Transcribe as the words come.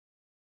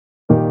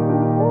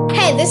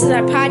Hi, this is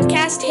our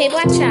podcast, Hey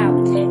Black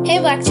Child. Hey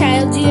Black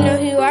Child, do you know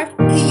who you are?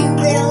 Who you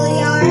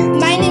really are?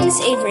 My name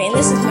is Avery, and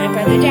this is my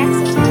brother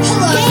Jackson.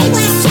 Hello.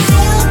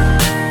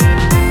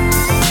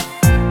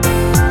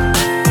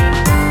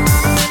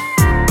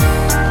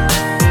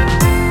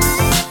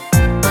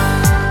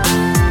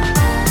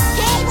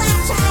 Hey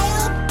Black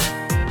Child.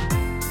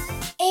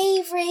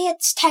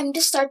 It's time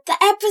to start the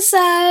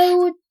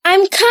episode.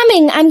 I'm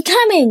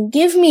coming.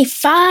 Give me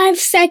 5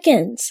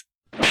 seconds.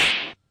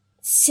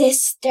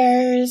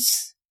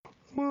 Sisters.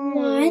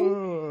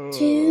 1,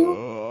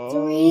 2,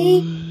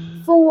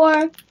 3,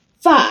 4,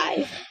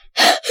 5.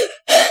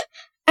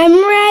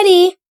 I'm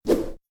ready.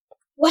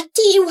 What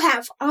do you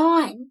have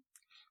on?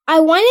 I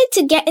wanted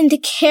to get into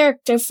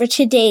character for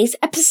today's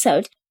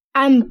episode.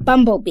 I'm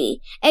Bumblebee,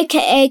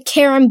 aka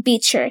Karen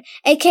Beecher,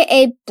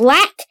 aka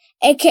Black,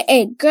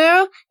 aka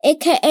Girl,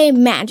 aka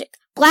Magic.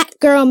 Black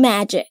Girl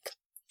Magic.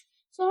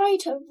 Sorry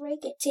to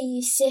break it to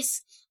you,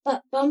 sis,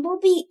 but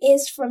Bumblebee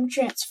is from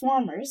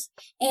Transformers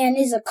and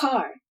is a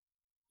car.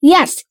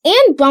 Yes,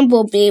 and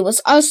Bumblebee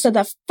was also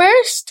the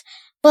first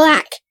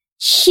Black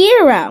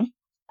hero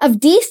of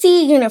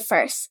DC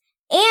Universe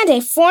and a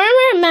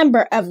former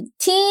member of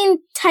Teen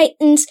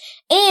Titans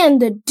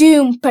and the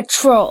Doom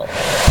Patrol.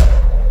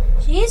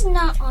 She is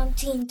not on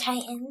Teen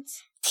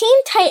Titans.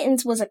 Teen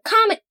Titans was a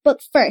comic book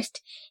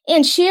first,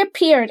 and she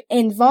appeared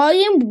in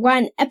Volume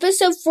 1,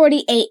 Episode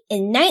 48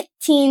 in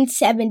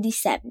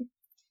 1977.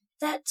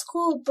 That's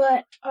cool,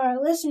 but our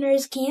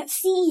listeners can't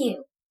see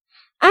you.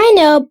 I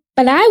know,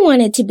 but I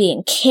wanted to be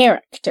in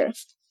character.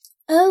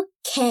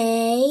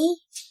 Okay.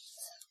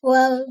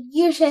 Well,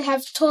 you should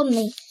have told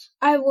me.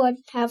 I would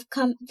have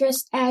come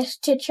dressed as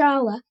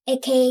T'Challa,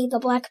 aka the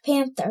Black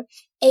Panther,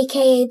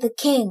 aka the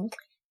King.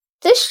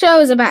 This show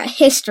is about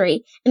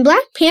history, and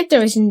Black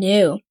Panther is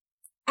new.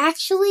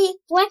 Actually,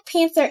 Black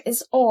Panther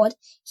is old.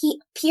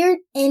 He appeared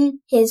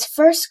in his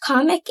first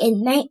comic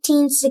in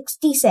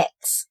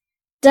 1966.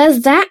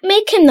 Does that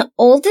make him the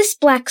oldest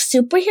Black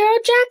superhero,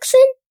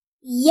 Jackson?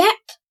 Yep,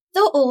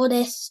 the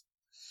oldest.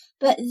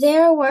 But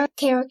there were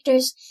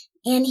characters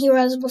and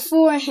heroes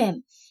before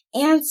him,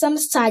 and some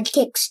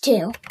sidekicks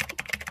too.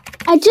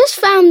 I just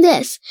found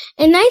this.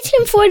 In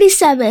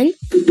 1947,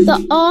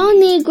 the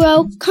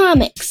All-Negro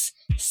Comics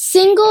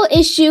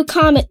single-issue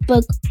comic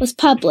book was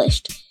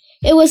published.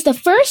 It was the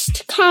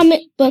first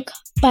comic book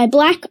by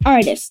Black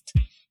artists.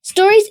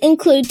 Stories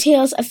include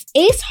tales of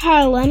Ace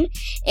Harlem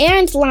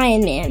and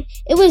Lion Man.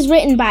 It was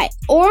written by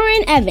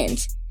Orrin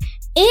Evans.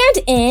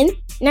 And in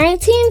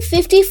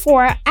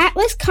 1954,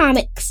 Atlas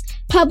Comics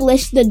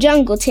published the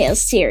Jungle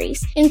Tales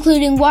series,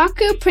 including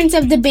Waku, Prince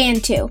of the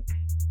Bantu.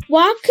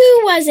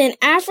 Waku was an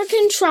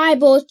African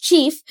tribal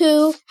chief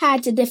who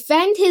had to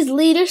defend his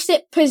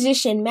leadership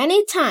position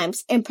many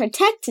times and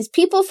protect his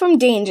people from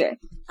danger.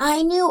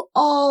 I knew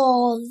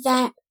all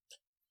that.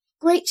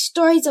 Great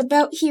stories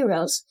about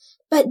heroes.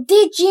 But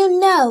did you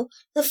know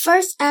the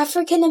first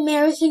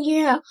African-American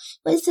hero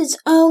with his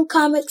own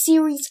comic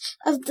series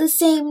of the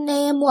same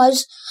name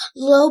was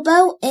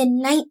Lobo in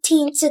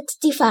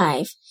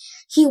 1965?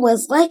 He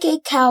was like a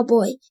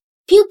cowboy.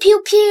 Pew,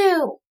 pew,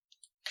 pew!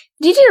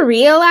 Did you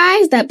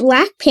realize that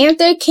Black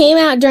Panther came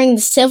out during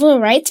the Civil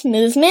Rights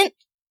Movement?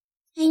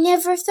 I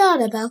never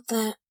thought about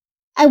that.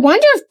 I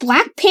wonder if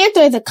Black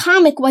Panther the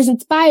comic was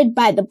inspired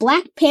by the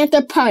Black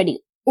Panther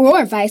Party,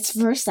 or vice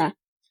versa.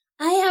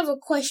 I have a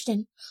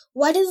question.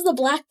 What is the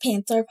Black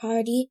Panther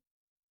Party?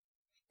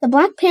 The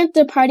Black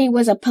Panther Party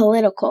was a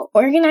political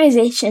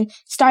organization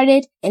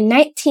started in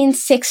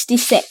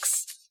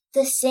 1966.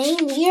 The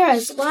same year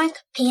as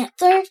Black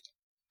Panther?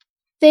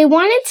 They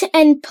wanted to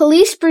end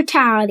police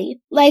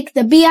brutality, like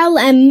the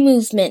BLM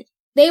movement.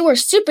 They were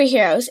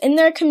superheroes in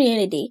their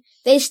community.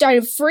 They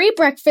started free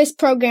breakfast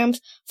programs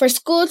for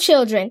school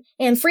children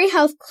and free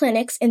health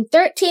clinics in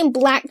 13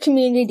 Black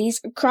communities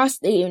across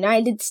the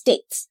United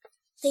States.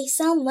 They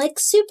sound like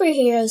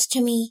superheroes to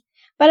me.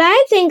 But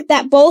I think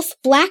that both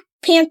Black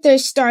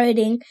Panthers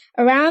starting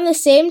around the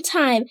same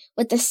time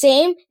with the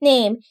same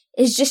name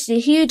is just a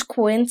huge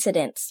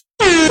coincidence.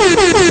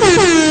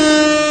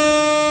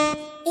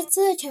 It's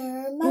the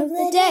term of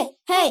the day.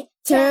 Hey,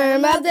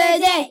 term of the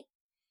day.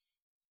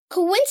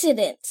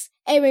 Coincidence,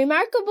 a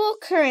remarkable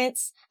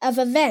occurrence of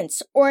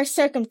events or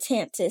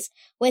circumstances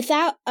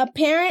without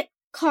apparent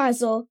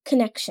causal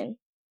connection.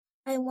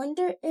 I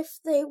wonder if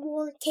they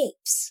wore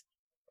capes.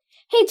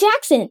 Hey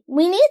Jackson,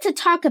 we need to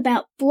talk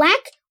about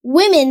Black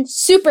women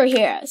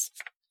superheroes.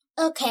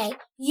 Okay,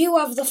 you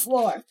have the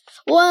floor.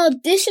 Well, in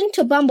addition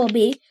to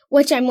Bumblebee,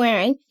 which I'm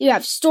wearing, you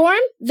have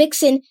Storm,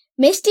 Vixen,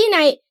 Misty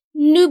Knight,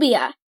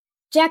 Nubia.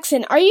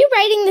 Jackson, are you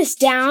writing this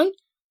down?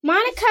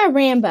 Monica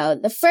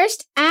Rambeau, the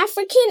first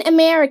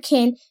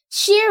African-American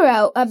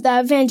hero of the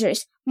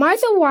Avengers.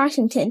 Martha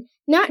Washington,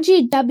 not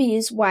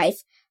GW's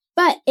wife,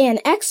 but an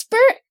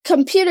expert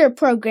computer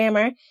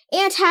programmer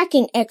and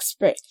hacking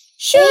expert.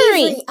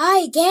 Shuri! Avery,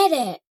 I get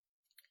it.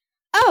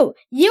 Oh,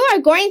 you are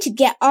going to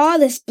get all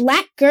this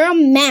Black girl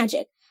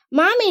magic.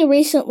 Mommy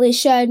recently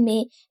showed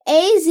me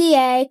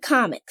AZA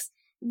comics.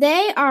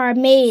 They are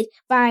made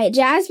by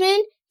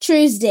Jasmine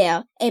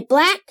Truesdale, a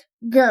black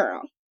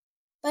girl.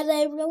 But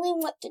I really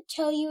want to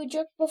tell you a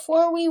joke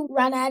before we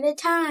run out of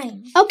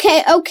time.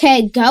 Okay,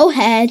 go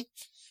ahead.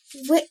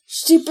 Which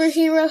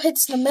superhero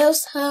hits the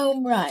most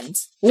home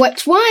runs?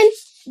 Which one?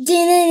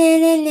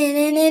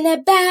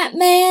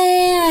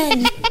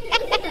 Batman!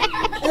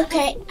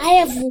 Okay, I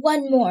have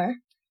one more.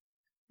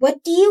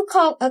 What do you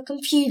call a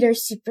computer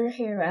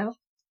superhero?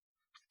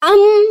 A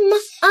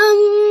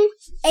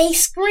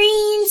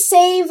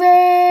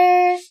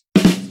screensaver.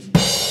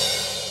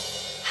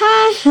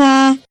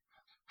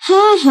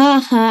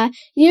 Ha.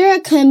 You're a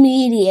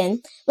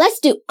comedian. Let's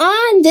do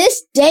On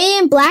This Day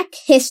in Black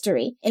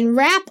History and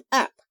wrap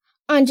up.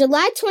 On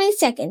July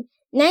 22nd,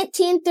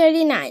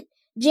 1939,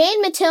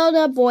 Jane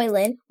Matilda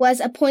Boylan was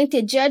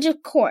appointed Judge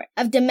of Court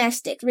of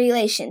Domestic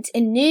Relations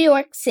in New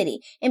York City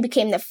and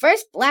became the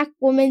first black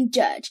woman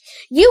judge.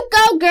 You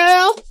go,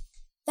 girl!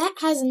 That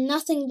has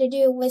nothing to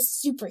do with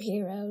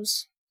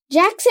superheroes.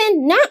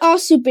 Jackson, not all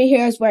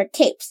superheroes wear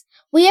capes.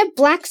 We have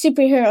black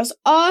superheroes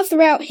all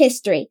throughout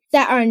history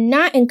that are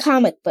not in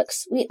comic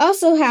books. We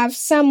also have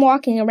some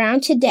walking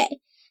around today.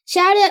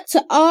 Shout out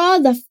to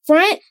all the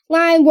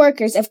frontline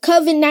workers of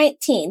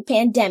COVID-19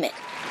 pandemic.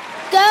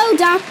 Go,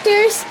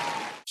 doctors!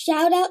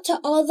 Shout out to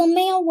all the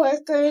mail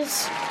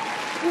workers.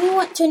 We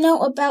want to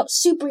know about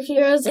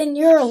superheroes in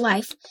your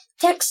life.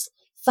 Text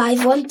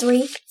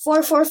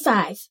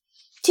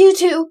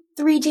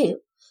 513-445-2232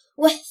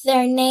 with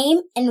their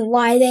name and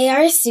why they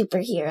are a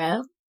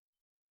superhero.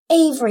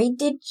 Avery,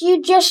 did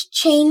you just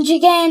change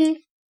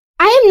again?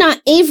 I am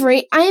not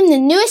Avery. I am the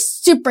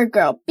newest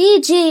Supergirl,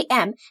 BGM,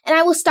 and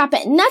I will stop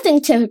at nothing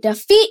to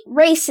defeat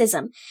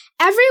racism.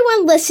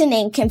 Everyone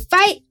listening can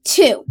fight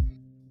too.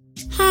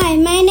 Hi,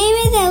 my name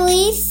is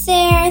Elise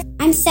Sayre.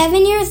 I'm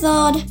 7 years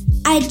old.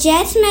 I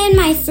just made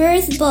my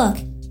first book.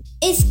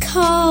 It's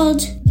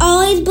called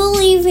Always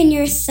Believe in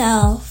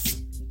Yourself.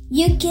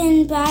 You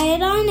can buy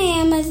it on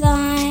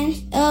Amazon.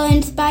 It'll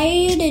inspire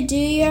you to do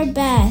your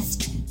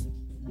best.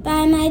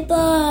 Buy my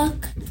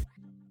book.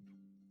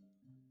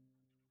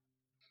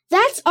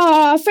 That's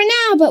all for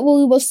now, but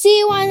we will see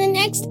you on the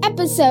next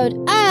episode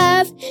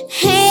of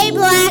Hey